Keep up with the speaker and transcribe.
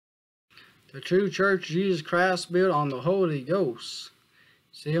The true church Jesus Christ built on the Holy Ghost.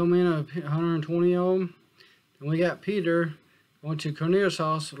 See how many 120 of them? Then we got Peter going to Cornelius'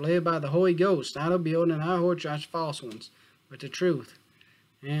 house, led by the Holy Ghost, not a building, not a whole church, false ones, but the truth.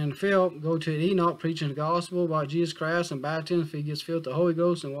 And Philip go to Enoch, preaching the gospel about Jesus Christ and baptism if he gets filled with the Holy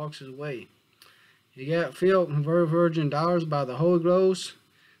Ghost and walks his way. You got Philip and virgin daughters by the Holy Ghost.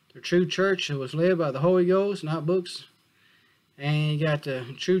 The true church was led by the Holy Ghost, not books. And you got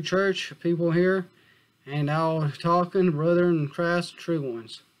the true church people here, and all talking, brother in Christ, true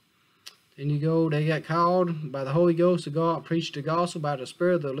ones. Then you go, they got called by the Holy Ghost to go out and preach the gospel by the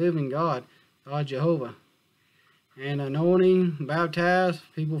Spirit of the living God, God Jehovah. And anointing, baptized,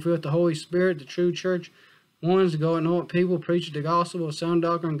 people filled with the Holy Spirit, the true church ones to go anoint people, preach the gospel, sound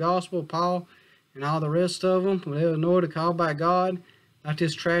doctrine, gospel, Paul, and all the rest of them. They were anointed, called by God, not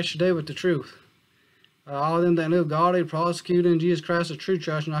this trash today, but the truth. All of them that live godly, prosecuting Jesus Christ, the true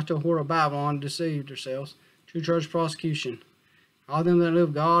church, not the whore of Babylon, deceived themselves. True church prosecution. All of them that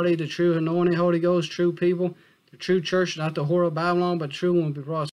live godly, the true anointed Holy Ghost, true people, the true church, not the whore of Babylon, but the true one will be prosecuted.